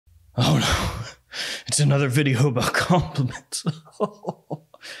Oh no, it's another video about compliments.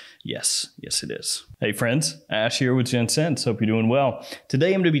 Yes, it is. Hey friends, Ash here with Gents. Hope you're doing well.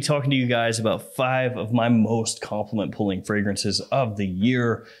 Today I'm going to be talking to you guys about 5 of my most compliment pulling fragrances of the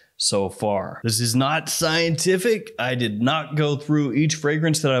year so far. This is not scientific. I did not go through each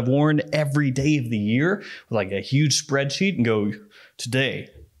fragrance that I've worn every day of the year with like a huge spreadsheet and go, today,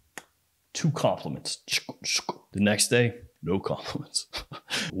 2 compliments. The next day, no compliments.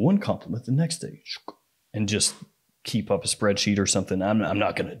 1 compliment the next day. And just keep up a spreadsheet or something. I'm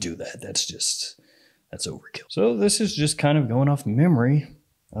not going to do that. That's overkill. So this is just kind of going off memory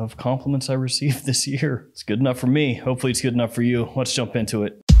of compliments I received this year. It's good enough for me. Hopefully it's good enough for you. Let's jump into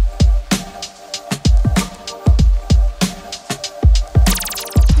it.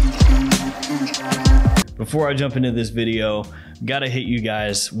 Before I jump into this video, gotta hit you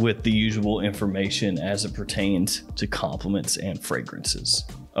guys with the usual information as it pertains to compliments and fragrances.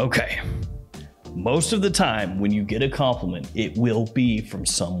 Okay. Most of the time when you get a compliment, it will be from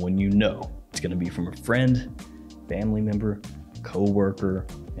someone you know. It's gonna be from a friend, family member, coworker,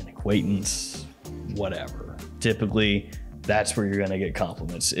 an acquaintance, whatever. Typically, that's where you're gonna get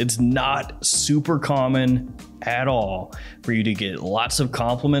compliments. It's not super common at all for you to get lots of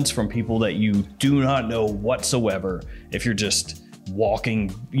compliments from people that you do not know whatsoever if you're just walking,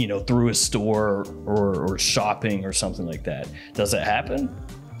 through a store or shopping or something like that. Does it happen?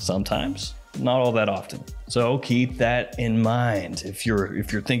 Sometimes. Not all that often. So keep that in mind. If you're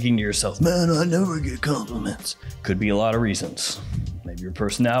thinking to yourself, man, I never get compliments. Could be a lot of reasons. Maybe your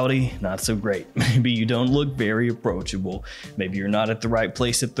personality, not so great. Maybe you don't look very approachable. Maybe you're not at the right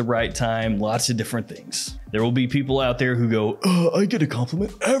place at the right time. Lots of different things. There will be people out there who go, I get a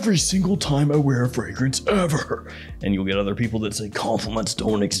compliment every single time I wear a fragrance ever. And you'll get other people that say compliments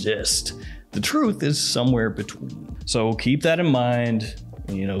don't exist. The truth is somewhere between. So keep that in mind.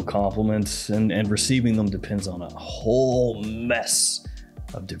 Compliments and receiving them depends on a whole mess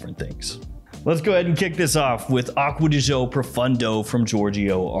of different things. Let's go ahead and kick this off with Acqua di Gio Profondo from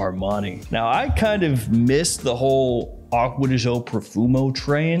Giorgio Armani. Now, I kind of missed the whole Acqua di Gio Profumo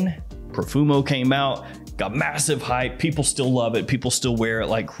train. Profumo came out, got massive hype. People still love it. People still wear it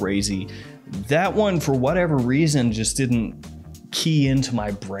like crazy. That one, for whatever reason, just didn't key into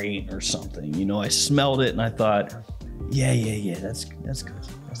my brain or something. I smelled it and I thought, yeah, that's good. That's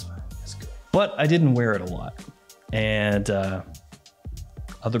fine, that's good. But I didn't wear it a lot. And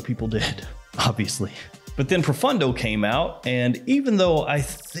other people did, obviously. But then Profondo came out, and even though I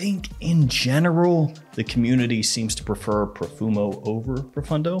think in general, the community seems to prefer Profumo over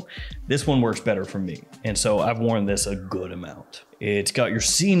Profondo, this one works better for me. And so I've worn this a good amount. It's got your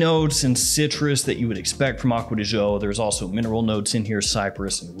C notes and citrus that you would expect from Acqua di Gio. There's also mineral notes in here,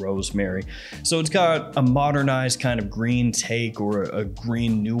 cypress and rosemary. So it's got a modernized kind of green take or a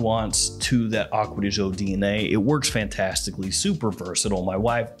green nuance to that Acqua di Gio DNA. It works fantastically, super versatile. My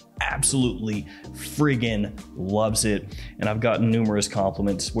wife absolutely friggin' loves it. And I've gotten numerous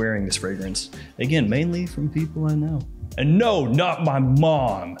compliments wearing this fragrance. Again, mainly from people I know. And no, not my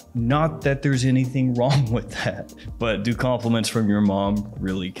mom. Not that there's anything wrong with that. But do compliments from your mom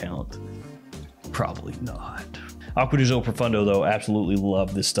really count? Probably not. Acqua di Gio Profondo though, absolutely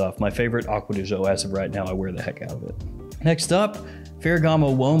love this stuff. My favorite Acqua di Gio as of right now. I wear the heck out of it. Next up,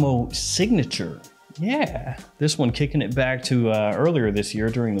 Ferragamo Uomo Signature. Yeah, this one kicking it back to earlier this year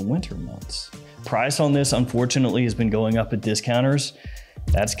during the winter months. Price on this, unfortunately, has been going up at discounters.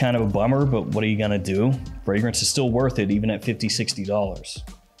 That's kind of a bummer, but what are you gonna do? Fragrance is still worth it, even at $50, $60.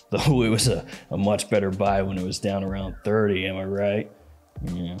 Though it was a much better buy when it was down around 30, am I right?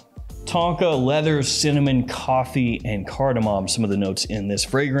 Yeah. Tonka, leather, cinnamon, coffee, and cardamom, some of the notes in this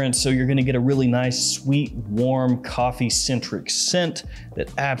fragrance. So you're gonna get a really nice, sweet, warm, coffee-centric scent that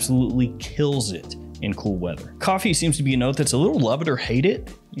absolutely kills it in cool weather. Coffee seems to be a note that's a little love it or hate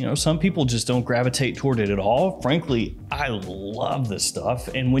it. Some people just don't gravitate toward it at all. Frankly, I love this stuff.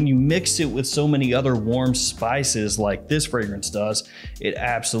 And when you mix it with so many other warm spices like this fragrance does, it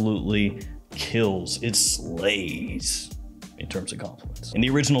absolutely kills. It slays in terms of compliments. And the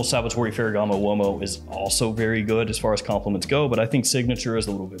original Salvatore Ferragamo Uomo is also very good as far as compliments go, but I think Signature is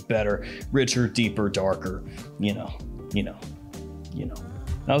a little bit better, richer, deeper, darker, you know.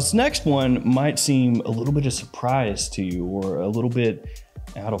 Now this next one might seem a little bit of surprise to you or a little bit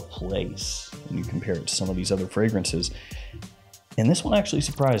out of place when you compare it to some of these other fragrances. And this one actually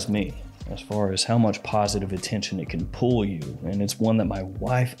surprised me as far as how much positive attention it can pull you. And it's one that my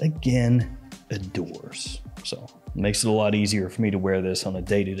wife, again, adores. So it makes it a lot easier for me to wear this on a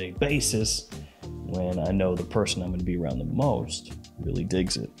day-to-day basis when I know the person I'm going to be around the most really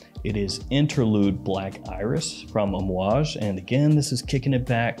digs it. It is Interlude Black Iris from Amouage. And again, this is kicking it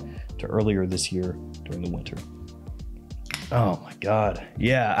back to earlier this year during the winter. Oh my God.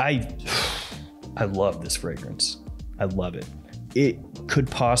 Yeah, I love this fragrance. I love it. It could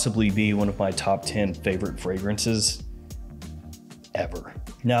possibly be one of my top 10 favorite fragrances ever.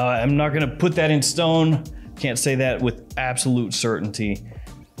 Now, I'm not gonna put that in stone. Can't say that with absolute certainty,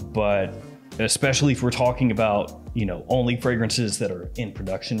 but especially if we're talking about, you know, only fragrances that are in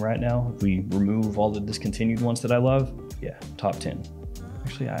production right now, if we remove all the discontinued ones that I love, yeah, top 10.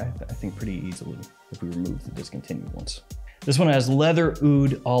 Actually, I think pretty easily if we remove the discontinued ones. This one has leather,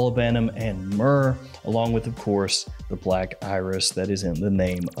 oud, olibanum, and myrrh, along with, of course, the black iris that is in the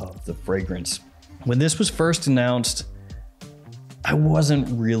name of the fragrance. When this was first announced, I wasn't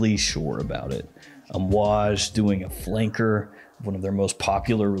really sure about it. Amouage doing a flanker, one of their most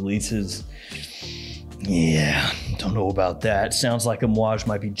popular releases. Yeah, don't know about that. Sounds like Amouage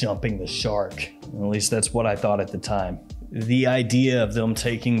might be jumping the shark. At least that's what I thought at the time. The idea of them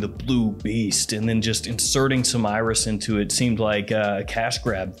taking the blue beast and then just inserting some iris into it seemed like a cash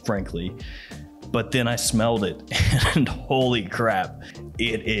grab, frankly. But then I smelled it and holy crap,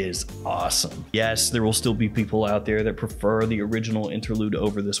 it is awesome. Yes, there will still be people out there that prefer the original Interlude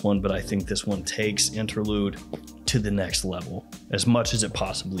over this one, but I think this one takes Interlude to the next level, as much as it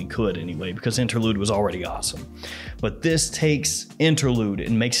possibly could anyway, because Interlude was already awesome. But this takes Interlude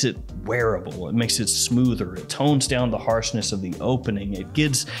and makes it wearable. It makes it smoother. It tones down the harshness of the opening. It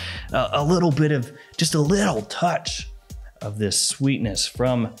gives a little bit of, just a little touch of this sweetness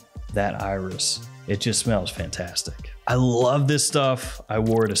from that iris. It just smells fantastic. I love this stuff. I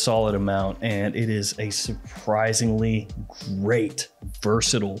wore it a solid amount, and it is a surprisingly great,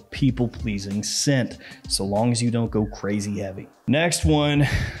 versatile, people-pleasing scent, so long as you don't go crazy heavy. Next one,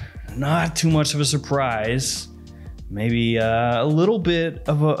 not too much of a surprise. Maybe a little bit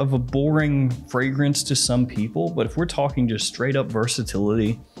of a boring fragrance to some people, but if we're talking just straight up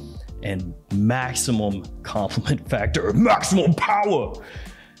versatility and maximum compliment factor, maximum power,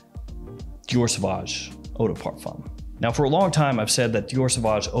 Dior Sauvage Eau de Parfum. Now, for a long time, I've said that Dior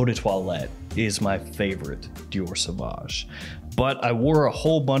Sauvage Eau de Toilette is my favorite Dior Sauvage, but I wore a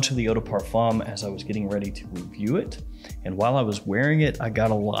whole bunch of the Eau de Parfum as I was getting ready to review it. And while I was wearing it, I got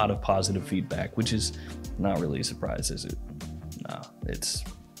a lot of positive feedback, which is not really a surprise, is it? No, it's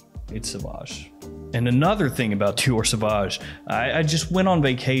Sauvage. And another thing about Dior Sauvage, I just went on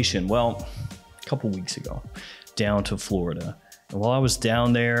vacation, well, a couple weeks ago, down to Florida. And while I was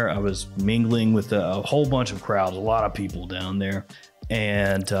down there, I was mingling with a whole bunch of crowds, a lot of people down there.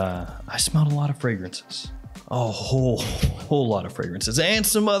 And I smelled a lot of fragrances, a whole lot of fragrances, and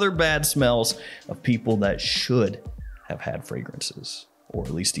some other bad smells of people that should have had fragrances, or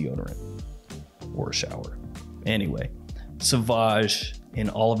at least deodorant, or a shower. Anyway, Sauvage, in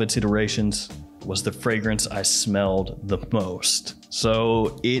all of its iterations, was the fragrance I smelled the most.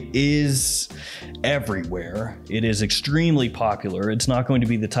 So it is everywhere. It is extremely popular. It's not going to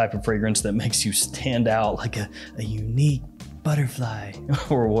be the type of fragrance that makes you stand out like a unique butterfly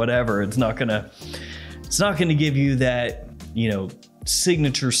or whatever. It's not gonna give you that, you know,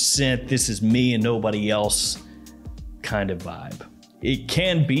 signature scent, this is me and nobody else kind of vibe. It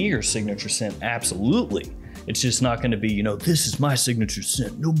can be your signature scent, absolutely. It's just not going to be, you know, this is my signature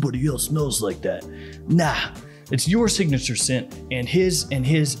scent, nobody else smells like that. Nah, it's your signature scent, and his and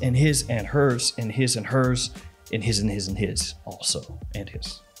his and his and hers and his and hers and his and his and his also, and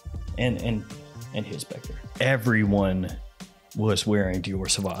his and his back there. Everyone was wearing Dior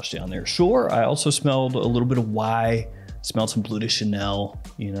Sauvage down there. Sure, I also smelled a little bit of Y, smelled some Bleu de Chanel,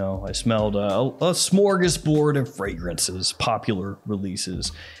 you know, I smelled a smorgasbord of fragrances, popular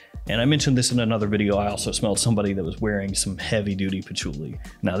releases. And I mentioned this in another video, I also smelled somebody that was wearing some heavy duty patchouli.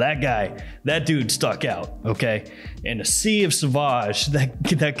 Now that dude stuck out, okay? In a sea of Sauvage,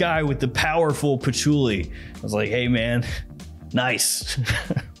 that guy with the powerful patchouli, I was like, hey man, nice.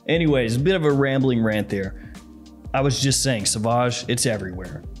 Anyways, a bit of a rambling rant there. I was just saying, Sauvage, it's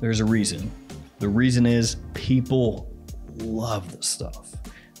everywhere. There's a reason. The reason is people love the stuff.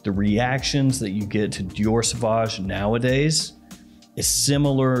 The reactions that you get to Dior Sauvage nowadays is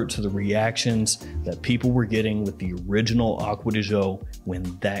similar to the reactions that people were getting with the original Acqua di Gio when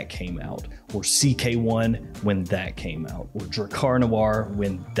that came out, or CK1 when that came out, or Dracar Noir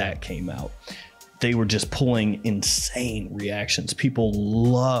when that came out. They were just pulling insane reactions. People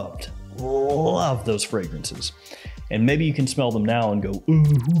loved those fragrances. And maybe you can smell them now and go, oh,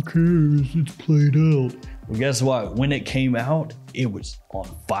 who cares, it's played out. Well, guess what? When it came out, it was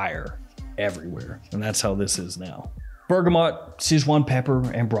on fire everywhere. And that's how this is now. Bergamot, Sichuan pepper,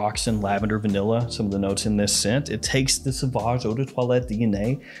 ambroxan, lavender, vanilla, some of the notes in this scent. It takes the Sauvage Eau de Toilette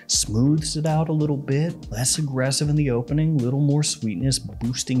DNA, smooths it out a little bit, less aggressive in the opening, little more sweetness,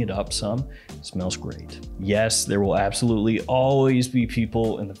 boosting it up some. It smells great. Yes, there will absolutely always be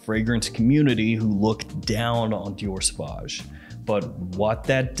people in the fragrance community who look down on Dior Sauvage. But what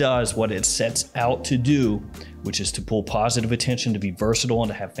that does, what it sets out to do, which is to pull positive attention, to be versatile,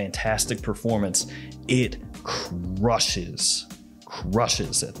 and to have fantastic performance, it crushes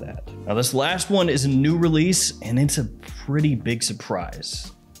at that. Now this last one is a new release, and it's a pretty big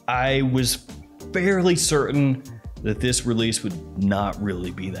surprise. I was fairly certain that this release would not really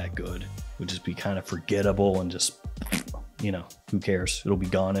be that good. It would just be kind of forgettable and just, you know, who cares? It'll be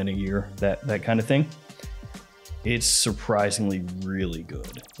gone in a year, that kind of thing. It's surprisingly really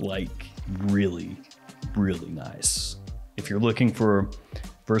good, like really nice. If you're looking for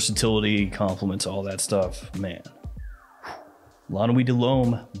versatility, compliments, all that stuff, man. La Nuit de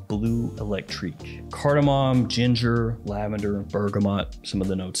l'Homme Bleu Electrique. Cardamom, ginger, lavender, bergamot, some of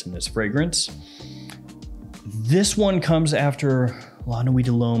the notes in this fragrance. This one comes after La Nuit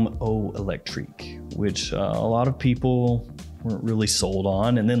de l'Homme Eau Electrique, which a lot of people weren't really sold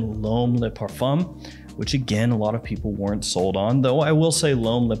on, and then L'Homme Le Parfum, which again, a lot of people weren't sold on, though I will say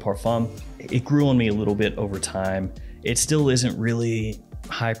L'Homme Le Parfum, it grew on me a little bit over time. It still isn't really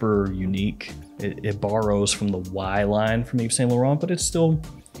hyper unique. It borrows from the Y line from Yves Saint Laurent, but it's still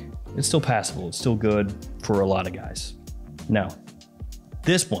passable. It's still good for a lot of guys. Now,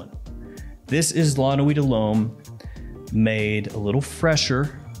 this one, this is La Nuit de l'Homme made a little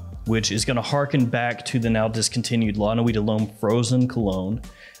fresher, which is gonna harken back to the now discontinued La Nuit de l'Homme Frozen Cologne,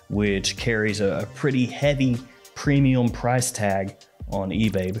 which carries a pretty heavy premium price tag on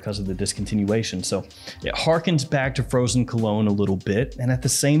eBay because of the discontinuation. So it harkens back to Frozen Cologne a little bit, and at the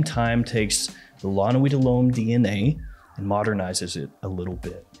same time takes the La Nuit de l'Homme DNA and modernizes it a little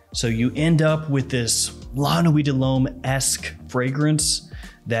bit. So you end up with this La Nuit de l'Homme-esque fragrance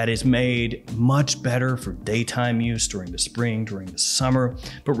that is made much better for daytime use during the spring, during the summer,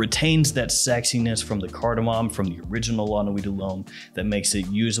 but retains that sexiness from the cardamom from the original La Nuit de l'Homme that makes it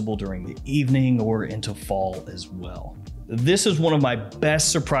usable during the evening or into fall as well. This is one of my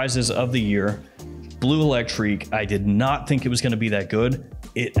best surprises of the year. Bleu Electrique, I did not think it was gonna be that good.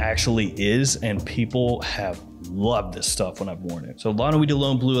 It actually is, and people have loved this stuff when I've worn it. So La Nuit de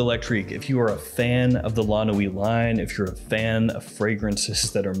l'Homme Bleu Electrique, if you are a fan of the La Nuit line, if you're a fan of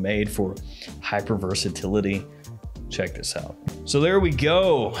fragrances that are made for hyper versatility, check this out. So there we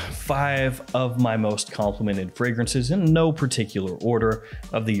go, 5 of my most complimented fragrances in no particular order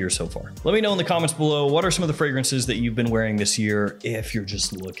of the year so far. Let me know in the comments below, what are some of the fragrances that you've been wearing this year if you're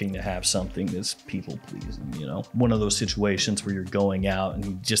just looking to have something that's people pleasing, you know? One of those situations where you're going out and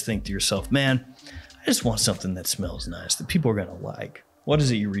you just think to yourself, man, I just want something that smells nice, that people are gonna like. What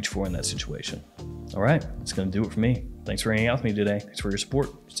is it you reach for in that situation? All right, that's gonna do it for me. Thanks for hanging out with me today. Thanks for your support.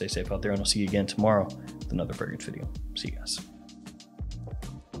 Stay safe out there, and I'll see you again tomorrow with another fragrance video. See you guys.